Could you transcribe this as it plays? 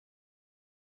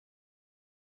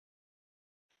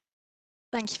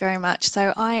Thank you very much.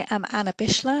 So I am Anna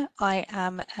Bishler. I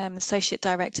am Associate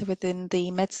Director within the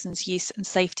Medicines Use and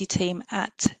Safety team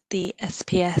at the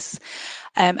SPS.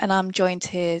 And I'm joined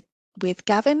here with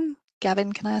Gavin.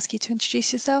 Gavin, can I ask you to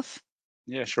introduce yourself?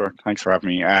 Yeah, sure. Thanks for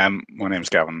having me. My name is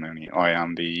Gavin Mooney. I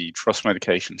am the Trust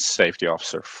Medication Safety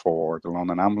Officer for the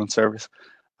London Ambulance Service.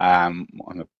 I'm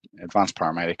an advanced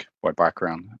paramedic by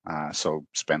background, so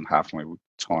spend half my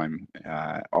time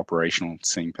operational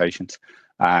seeing patients.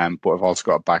 But I've also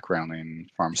got a background in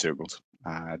pharmaceuticals.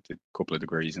 Did a couple of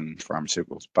degrees in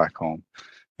pharmaceuticals back home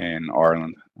in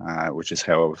Ireland, which is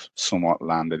how I've somewhat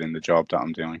landed in the job that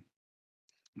I'm doing.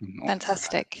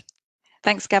 Fantastic.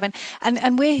 Thanks, Gavin.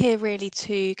 And we're here really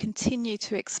to continue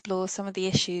to explore some of the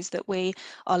issues that we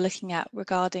are looking at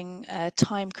regarding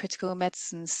time critical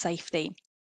medicine safety.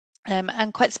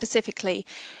 And quite specifically,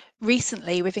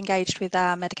 recently we've engaged with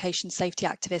our Medication Safety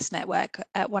Activist Network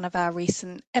at one of our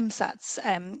recent MSATs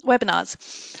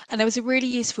webinars. And there was a really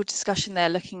useful discussion there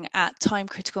looking at time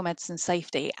critical medicine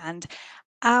safety. And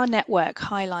our network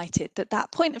highlighted that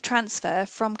that point of transfer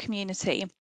from community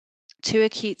to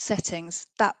acute settings,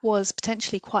 that was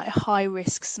potentially quite a high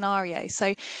risk scenario.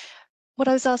 So what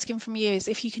I was asking from you is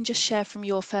if you can just share from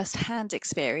your first-hand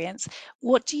experience,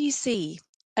 what do you see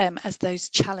as those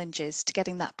challenges to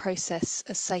getting that process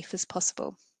as safe as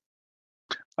possible?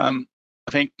 I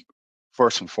think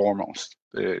first and foremost,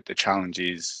 the challenge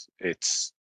is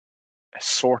it's a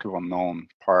sort of unknown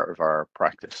part of our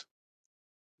practice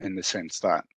in the sense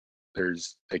that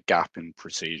there's a gap in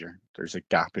procedure, there's a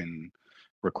gap in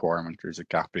requirement, there's a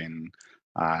gap in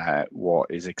what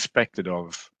is expected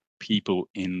of people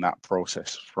in that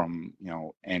process from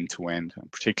end to end,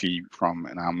 and particularly from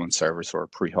an ambulance service or a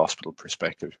pre-hospital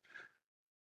perspective.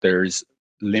 There's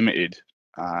limited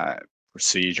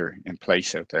procedure in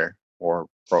place out there or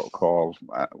protocol,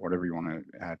 whatever you want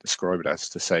to describe it as,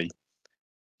 to say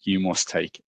you must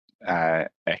take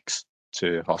X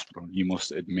to hospital. You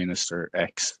must administer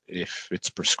X if it's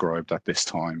prescribed at this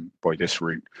time by this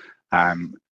route.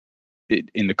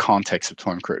 In the context of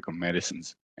time critical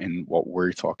medicines, and what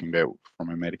we're talking about from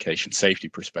a medication safety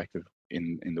perspective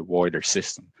in the wider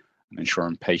system, and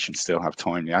ensuring patients still have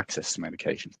timely access to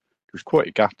medications, there's quite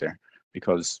a gap there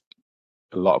because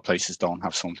a lot of places don't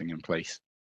have something in place.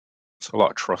 So a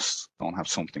lot of trusts don't have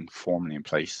something formally in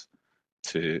place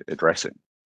to address it.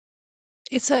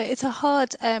 It's a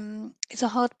hard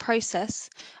process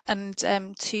and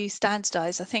to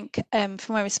standardise. I think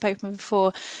from where we've spoken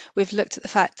before, we've looked at the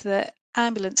fact that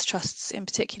ambulance trusts in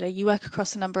particular, you work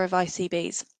across a number of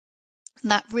ICBs.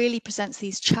 And that really presents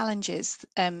these challenges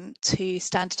to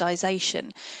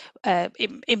standardisation,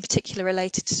 in particular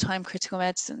related to time critical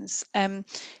medicines.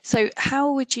 So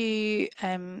how would you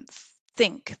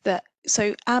think that,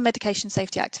 so our Medication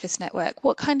Safety Activist Network,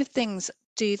 what kind of things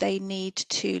do they need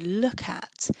to look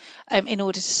at in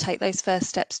order to take those first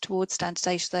steps towards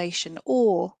standardisation,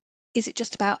 or is it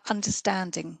just about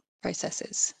understanding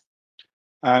processes?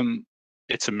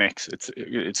 It's a mix.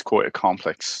 It's quite a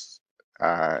complex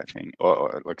thing.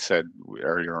 Like I said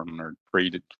earlier on our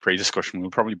pre-discussion, we'll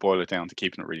probably boil it down to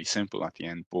keeping it really simple at the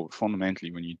end. But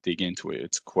fundamentally, when you dig into it,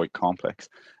 it's quite complex.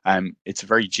 It's a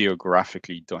very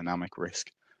geographically dynamic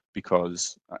risk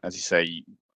because, as you say,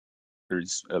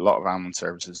 there's a lot of ambulance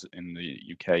services in the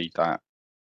UK that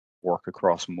work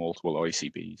across multiple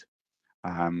ICBs.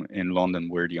 In London,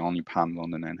 we're the only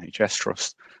pan-London NHS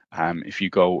trust. If you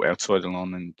go outside of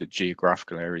London, the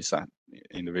geographical areas that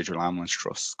individual ambulance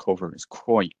trusts cover is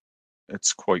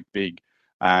it's quite big.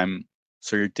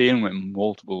 So you're dealing with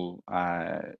multiple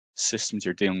systems,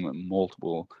 you're dealing with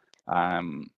multiple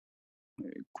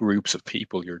groups of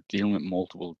people, you're dealing with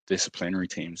multiple disciplinary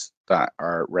teams that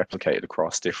are replicated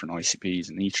across different ICBs,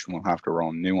 and each of them will have their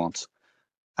own nuance.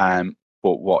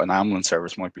 But what an ambulance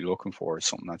service might be looking for is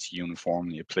something that's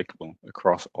uniformly applicable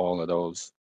across all of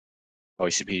those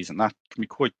ICBs, and that can be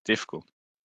quite difficult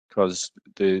because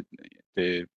the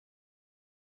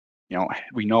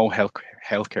we know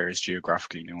healthcare is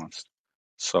geographically nuanced,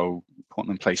 so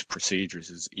putting in place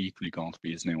procedures is equally going to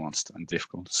be as nuanced and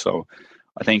difficult. So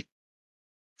I think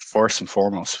first and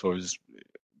foremost, if I was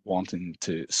wanting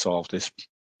to solve this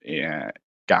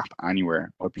gap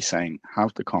anywhere, I'd be saying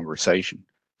have the conversation,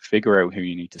 figure out who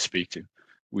you need to speak to.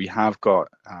 We have got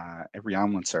every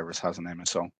ambulance service has an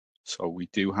MSO, so we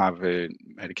do have a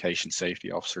medication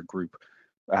safety officer group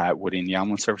within the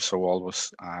ambulance service. So all of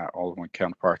us, all of my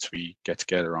counterparts, we get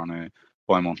together on a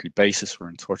bi-monthly basis. We're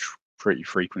in touch pretty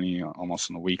frequently,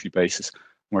 almost on a weekly basis.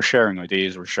 We're sharing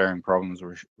ideas, we're sharing problems,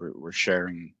 we're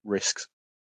sharing risks.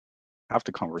 Have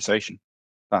the conversation.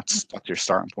 That's your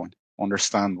starting point.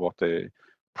 Understand what the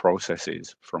process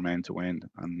is from end to end,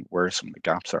 and where some of the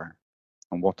gaps are,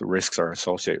 and what the risks are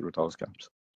associated with those gaps.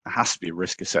 It has to be a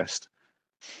risk assessed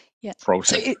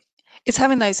process. So it's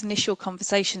having those initial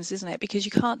conversations, isn't it? Because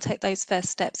you can't take those first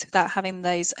steps without having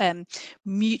those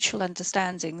mutual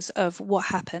understandings of what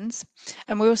happens.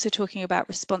 And we're also talking about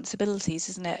responsibilities,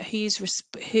 isn't it? Who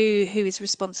is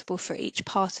responsible for each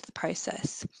part of the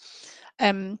process?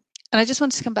 And I just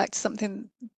wanted to come back to something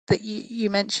that you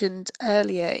mentioned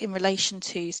earlier in relation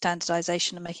to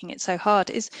standardization and making it so hard.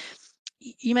 Is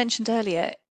you mentioned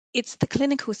earlier, it's the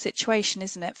clinical situation,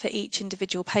 isn't it, for each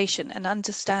individual patient, and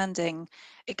understanding,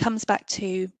 it comes back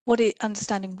to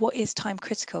understanding what is time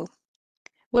critical.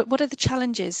 What are the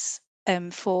challenges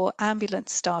for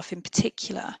ambulance staff in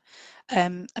particular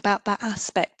about that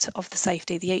aspect of the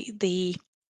safety, the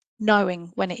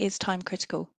knowing when it is time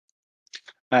critical?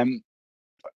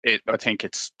 I think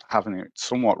it's having it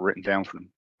somewhat written down for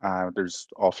them. There's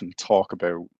often talk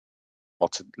about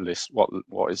what's a list,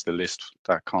 what is the list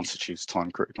that constitutes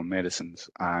time critical medicines.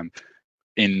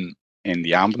 In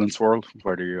the ambulance world,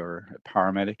 whether you're a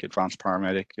paramedic, advanced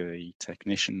paramedic, a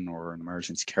technician, or an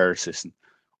emergency care assistant,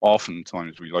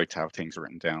 oftentimes we like to have things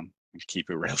written down and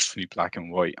keep it relatively black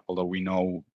and white. Although we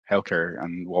know healthcare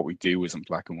and what we do isn't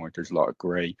black and white, there's a lot of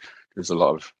grey, there's a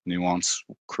lot of nuance,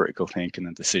 critical thinking,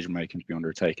 and decision making to be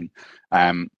undertaken.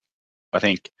 I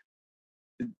think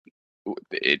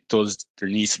there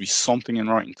needs to be something in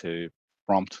writing to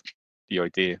prompt the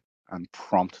idea and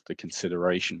prompt the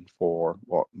consideration for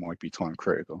what might be time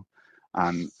critical.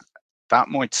 And that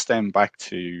might stem back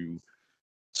to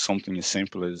something as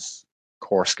simple as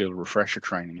core skill refresher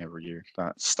training every year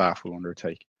that staff will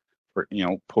undertake. For,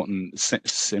 putting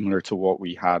similar to what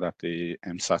we had at the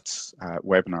MSATS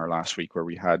webinar last week, where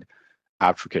we had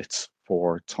advocates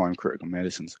for time critical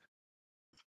medicines,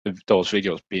 those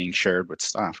videos being shared with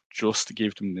staff, just to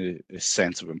give them the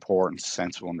sense of importance,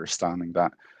 sense of understanding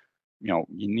that you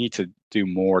need to do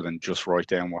more than just write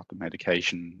down what the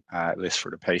medication list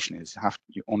for the patient is.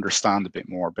 You understand a bit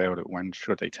more about it. When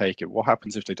should they take it? What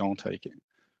happens if they don't take it?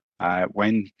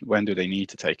 When do they need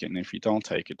to take it? And if you don't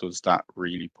take it, does that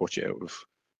really put you out of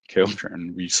kilter?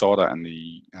 And we saw that in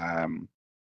the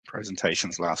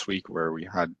presentations last week, where we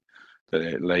had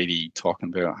the lady talking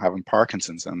about having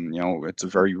Parkinson's, and it's a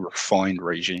very refined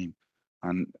regime,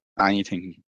 and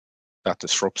anything that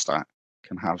disrupts that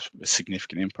can have a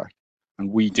significant impact. And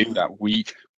we do that. We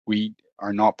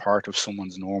are not part of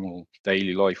someone's normal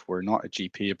daily life. We're not a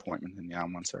GP appointment in the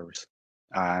ambulance service.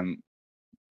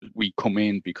 We come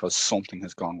in because something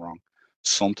has gone wrong,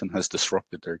 something has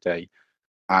disrupted their day,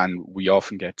 and we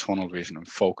often get tunnel vision and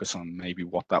focus on maybe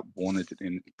what that one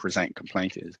present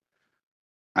complaint is,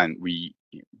 and we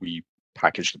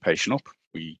package the patient up.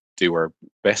 We do our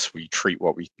best. We treat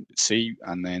what we see,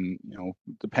 and then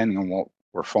depending on what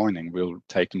we're finding, we'll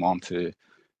take them on to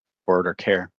further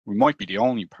care. We might be the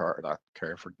only part of that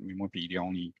care. We might be the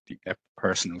only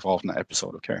person involved in that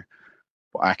episode of care,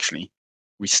 but actually,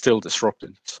 we still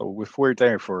disrupted. So if we're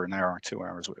there for an hour or 2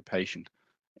 hours with a patient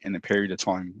in a period of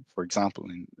time, for example,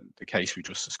 in the case we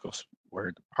just discussed,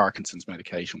 where the Parkinson's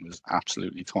medication was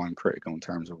absolutely time critical in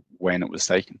terms of when it was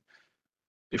taken.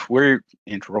 If we're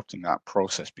interrupting that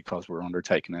process because we're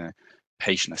undertaking a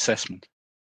patient assessment,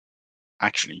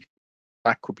 actually,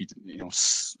 that could be,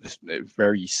 a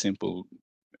very simple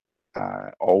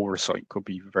oversight could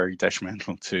be very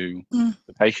detrimental to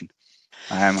the patient.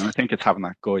 And I think it's having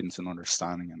that guidance and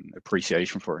understanding and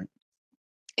appreciation for it.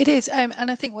 It is,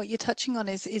 and I think what you're touching on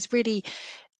is really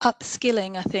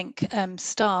upskilling, I think,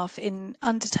 staff in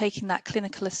undertaking that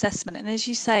clinical assessment. And as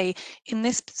you say, in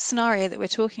this scenario that we're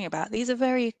talking about, these are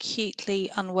very acutely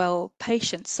unwell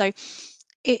patients. So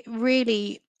it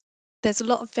really, there's a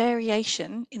lot of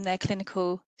variation in their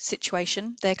clinical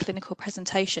situation, their clinical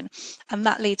presentation, and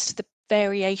that leads to the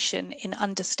variation in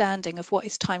understanding of what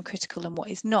is time critical and what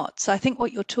is not. So I think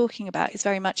what you're talking about is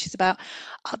very much is about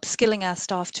upskilling our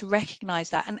staff to recognize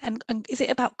that, and is it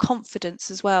about confidence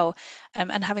as well,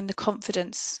 and having the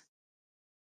confidence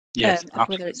Yes, of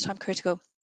whether it's time critical?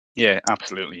 Yeah,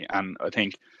 absolutely. And I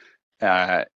think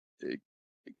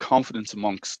confidence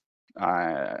amongst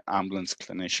ambulance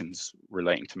clinicians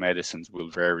relating to medicines will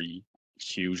vary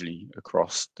hugely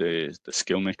across the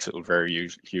skill mix. It will vary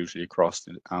hugely across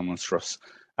the ambulance trusts.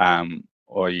 I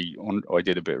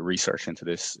did a bit of research into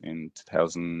this in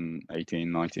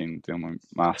 2018-19 doing my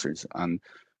master's, and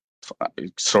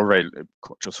surveyed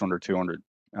just under 200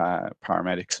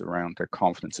 paramedics around their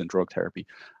confidence in drug therapy.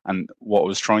 And what I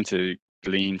was trying to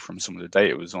glean from some of the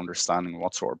data was understanding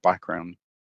what sort of background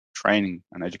training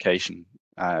and education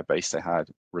base they had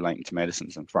relating to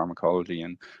medicines and pharmacology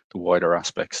and the wider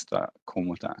aspects that come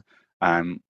with that.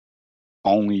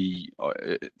 Only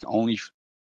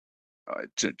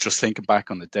just thinking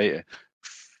back on the data,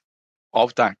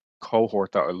 of that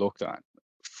cohort that I looked at,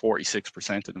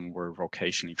 46% of them were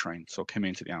vocationally trained, so came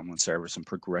into the ambulance service and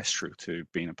progressed through to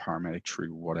being a paramedic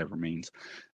through whatever means.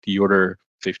 The other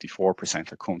 54%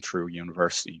 have come through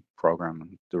university program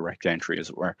and direct entry, as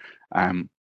it were. And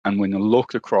when you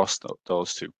looked across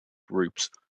those two groups,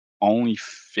 only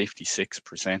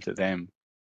 56% of them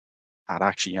had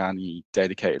actually any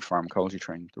dedicated pharmacology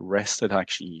training. The rest had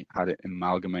actually had it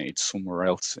amalgamated somewhere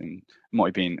else. And it might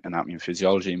have been anatomy and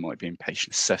physiology, it might have been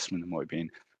patient assessment, it might have been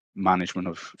management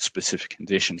of specific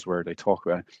conditions where they talk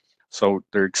about it. So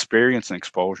their experience and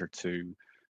exposure to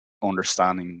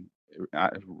understanding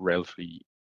at relatively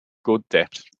good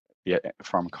depth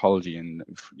pharmacology and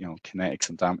kinetics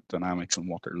and dynamics and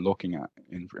what they're looking at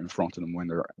in front of them when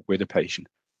they're with a patient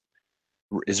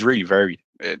is really varied.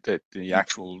 The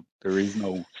actual, there is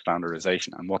no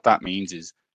standardization, and what that means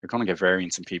is you're going to get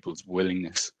variance in people's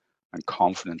willingness and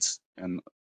confidence and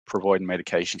providing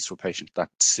medications to a patient that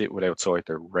sit outside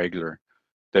their regular,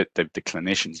 the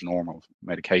clinician's normal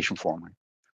medication formulary.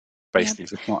 Basically,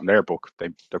 if it's not in their book,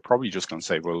 they're probably just going to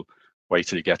say, well, wait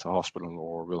till you get to hospital,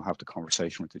 or we'll have the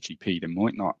conversation with the GP. They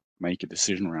might not make a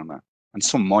decision around that, and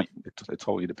some might. It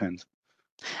totally depends.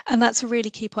 And that's a really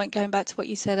key point, going back to what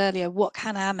you said earlier. What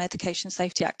can our medication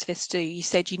safety activists do? You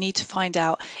said you need to find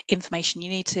out information, you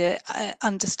need to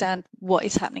understand what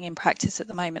is happening in practice at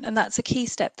the moment, and that's a key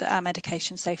step that our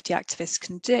medication safety activists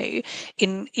can do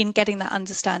in getting that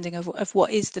understanding of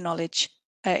what is the knowledge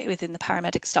within the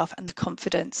paramedic staff and the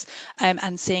confidence,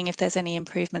 and seeing if there's any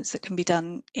improvements that can be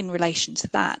done in relation to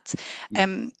that.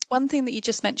 One thing that you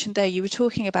just mentioned there, you were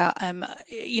talking about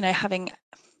having,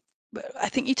 I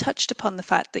think you touched upon the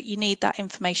fact that you need that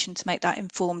information to make that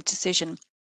informed decision,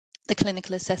 the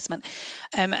clinical assessment,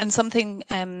 and something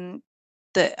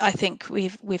that I think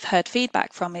we've heard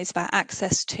feedback from is about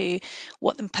access to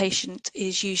what the patient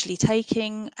is usually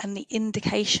taking and the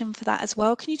indication for that as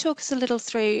well. Can you talk us a little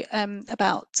through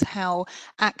about how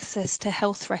access to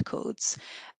health records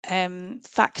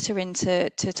factor into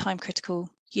time critical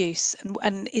use,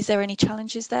 and is there any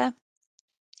challenges there?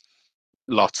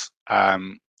 Lots.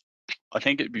 I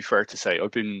think it'd be fair to say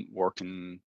I've been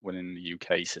working within the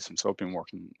UK system, so I've been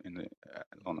working in the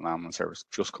London Ambulance Service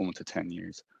just coming to 10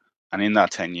 years, and in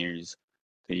that 10 years,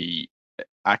 the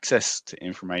access to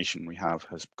information we have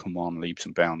has come on leaps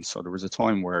and bounds. So there was a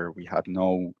time where we had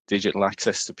no digital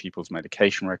access to people's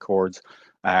medication records,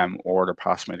 or their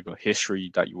past medical history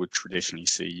that you would traditionally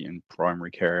see in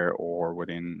primary care or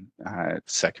within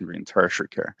secondary and tertiary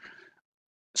care.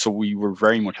 So we were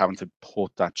very much having to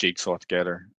put that jigsaw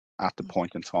together at the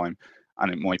point in time,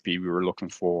 and it might be we were looking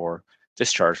for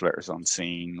discharge letters on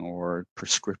scene or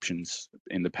prescriptions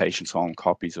in the patient's home,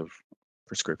 copies of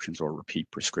prescriptions or repeat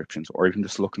prescriptions, or even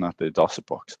just looking at the dossier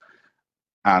box.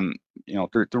 And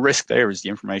the risk there is the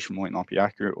information might not be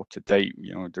accurate, up to date.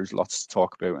 There's lots to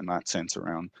talk about in that sense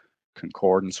around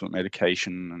concordance with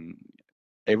medication and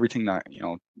everything that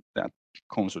that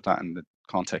comes with that in the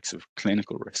context of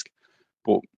clinical risk.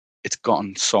 But it's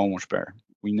gotten so much better.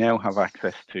 We now have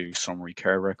access to summary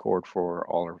care record for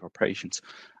all of our patients.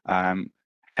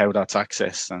 How that's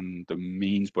accessed and the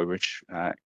means by which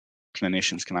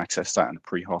clinicians can access that in the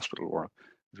pre-hospital world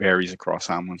varies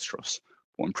across ambulance trusts.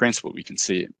 But in principle, we can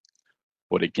see it.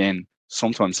 But again,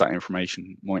 sometimes that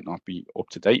information might not be up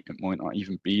to date. It might not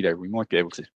even be there. We might be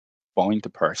able to find the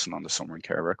person on the summary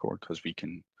care record because we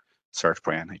can search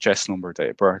by NHS number, date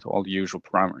of birth, all the usual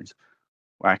parameters.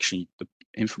 Actually, the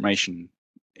information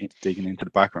digging into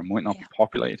the background might not be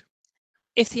populated.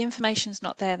 If the information is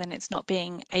not there, then it's not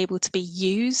being able to be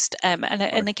used. And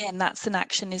again, that's an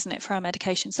action, isn't it, for our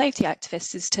medication safety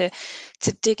activists, is to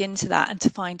dig into that and to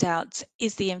find out,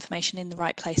 is the information in the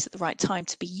right place at the right time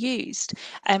to be used?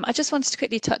 I just wanted to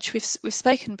quickly touch, we've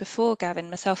spoken before, Gavin,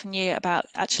 myself and you, about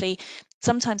actually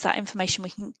sometimes that information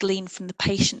we can glean from the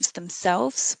patients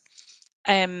themselves.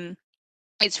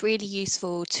 It's really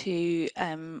useful to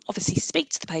obviously speak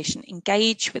to the patient,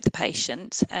 engage with the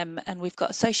patient, and we've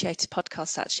got associated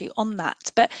podcasts actually on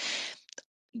that. But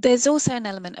there's also an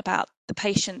element about the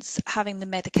patients having the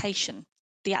medication,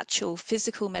 the actual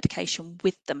physical medication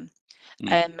with them.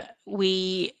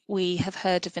 We have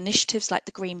heard of initiatives like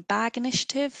the Green Bag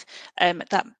Initiative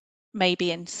that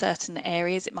maybe in certain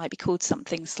areas it might be called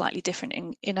something slightly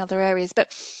different in other areas,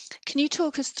 but can you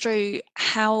talk us through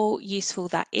how useful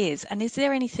that is, and is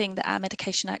there anything that our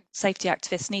medication safety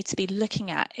activists need to be looking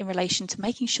at in relation to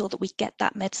making sure that we get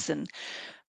that medicine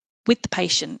with the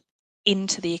patient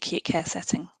into the acute care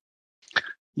setting?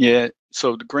 Yeah,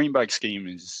 so the Green Bag scheme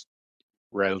is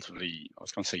relatively, I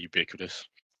was going to say ubiquitous,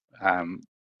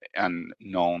 and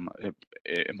known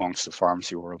amongst the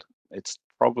pharmacy world. It's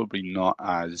probably not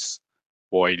as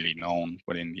widely known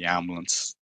within the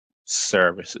ambulance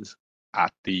services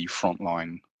at the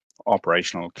frontline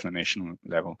operational clinician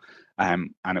level,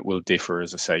 and it will differ,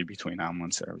 as I say, between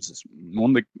ambulance services.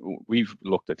 We've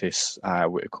looked at this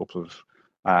with a couple of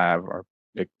our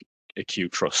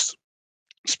acute trusts,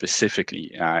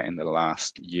 specifically in the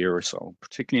last year or so,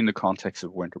 particularly in the context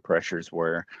of winter pressures,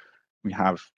 where we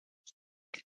have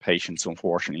patients,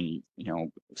 unfortunately,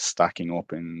 stacking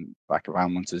up in back of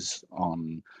ambulances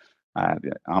on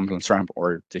the ambulance ramp,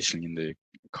 or additionally in the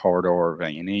corridor of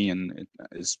A&E, and it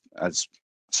is, as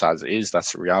sad as it is,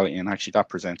 that's the reality, and actually that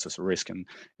presents us a risk. And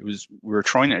we were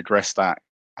trying to address that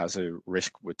as a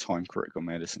risk with time critical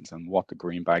medicines and what the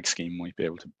green bag scheme might be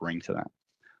able to bring to that.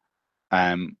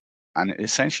 And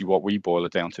essentially what we boil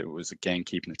it down to was, again,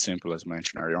 keeping it simple, as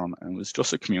mentioned earlier on, and it was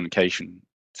just a communication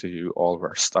to all of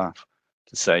our staff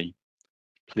to say,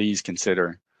 please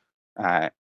consider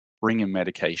bringing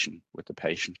medication with the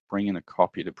patient, bringing a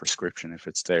copy of the prescription if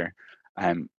it's there,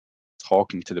 and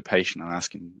talking to the patient and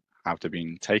asking, have they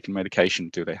been taking medication?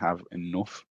 Do they have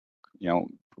enough?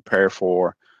 Prepare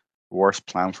for the worst,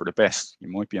 plan for the best.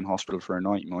 You might be in hospital for a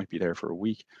night, you might be there for a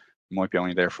week, you might be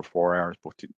only there for 4 hours,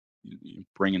 but you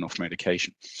bring enough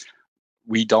medication.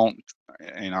 We don't,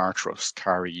 in our trust,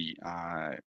 carry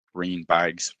green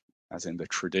bags, as in the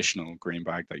traditional green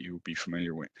bag that you would be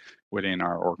familiar with within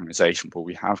our organization, but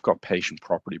we have got patient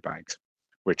property bags,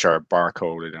 which are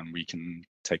barcoded, and we can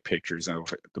take pictures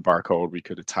of the barcode, we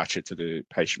could attach it to the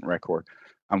patient record,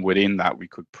 and within that we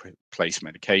could place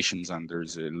medications, and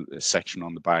there's a section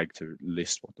on the bag to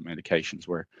list what the medications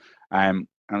were. And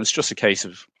it's just a case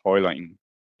of highlighting,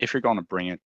 if you're going to bring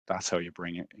it, that's how you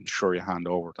bring it. Ensure you hand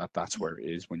over that's where it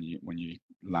is when you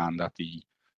land at the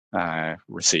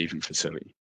receiving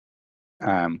facility.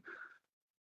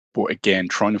 But again,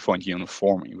 trying to find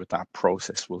uniformity with that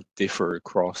process will differ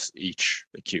across each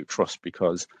acute trust,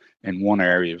 because in one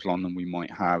area of London we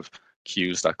might have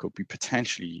queues that could be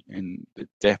potentially, in the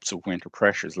depths of winter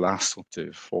pressures, last up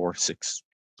to 4, 6,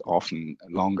 often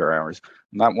longer hours,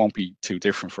 and that won't be too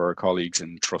different for our colleagues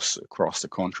in trusts across the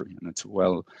country, and it's a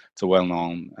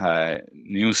well-known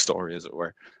news story, as it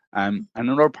were. And in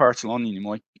other parts of London you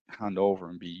might hand over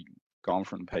and be gone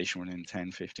from the patient within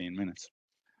 10-15 minutes.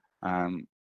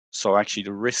 So actually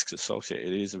the risks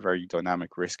associated, it is a very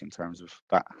dynamic risk in terms of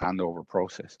that handover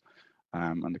process,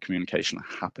 and the communication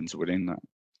that happens within that.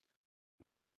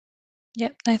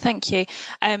 Yep, no, thank you.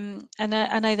 And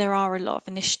I know there are a lot of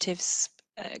initiatives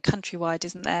countrywide,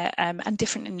 isn't there, and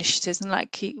different initiatives, and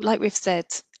like we've said,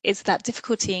 it's that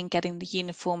difficulty in getting the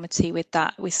uniformity with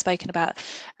that. We've spoken about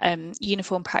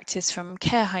uniform practice from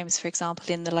care homes, for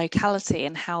example, in the locality,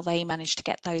 and how they manage to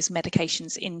get those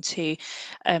medications into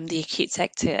the acute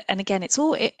sector. And again,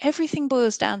 everything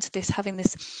boils down to this, having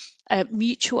this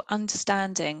mutual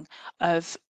understanding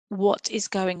of what is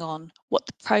going on, what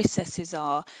the processes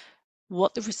are,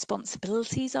 what the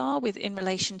responsibilities are in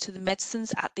relation to the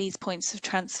medicines at these points of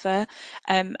transfer,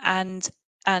 and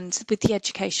with the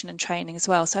education and training as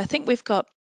well. So I think we've got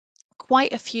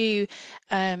quite a few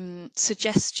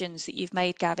suggestions that you've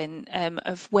made, Gavin,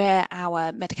 of where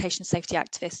our medication safety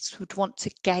activists would want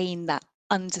to gain that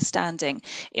understanding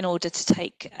in order to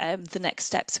take the next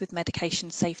steps with medication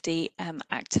safety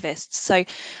activists. So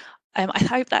I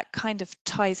hope that kind of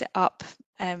ties it up,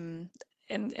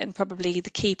 and probably the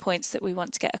key points that we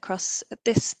want to get across at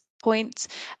this point.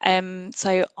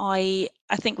 So I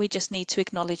think we just need to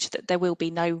acknowledge that there will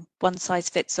be no one size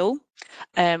fits all.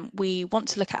 We want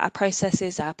to look at our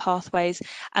processes, our pathways,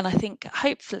 and I think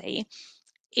hopefully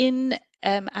in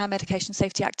our medication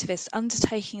safety activists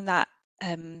undertaking that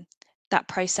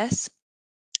process,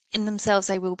 in themselves,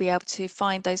 they will be able to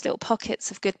find those little pockets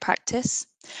of good practice,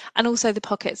 and also the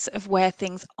pockets of where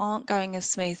things aren't going as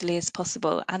smoothly as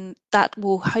possible, and that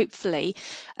will hopefully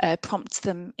prompt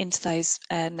them into those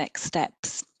next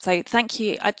steps. So thank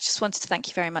you. I just wanted to thank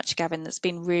you very much, Gavin. That's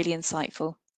been really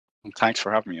insightful. Thanks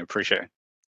for having me. I appreciate it.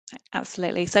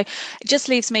 Absolutely. So it just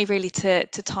leaves me really to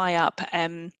tie up,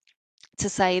 to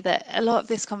say that a lot of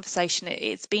this conversation,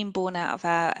 it's been born out of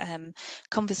our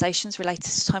conversations related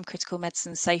to time critical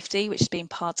medicine safety, which has been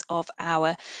part of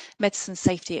our medicine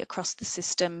safety across the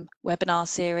system webinar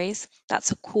series.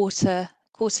 That's a quarterly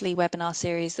webinar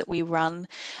series that we run,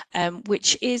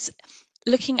 which is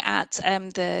looking at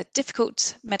the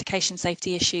difficult medication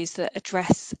safety issues that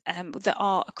that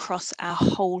are across our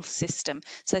whole system.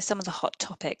 So some of the hot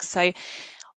topics. So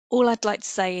all I'd like to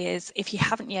say is, if you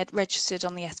haven't yet registered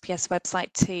on the SPS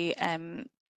website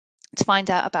To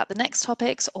find out about the next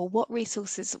topics or what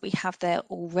resources that we have there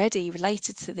already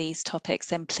related to these topics,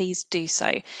 then please do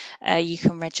so. You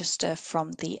can register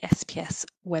from the SPS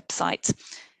website.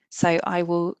 So I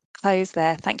will close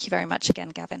there. Thank you very much again,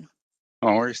 Gavin.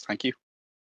 No worries, thank you.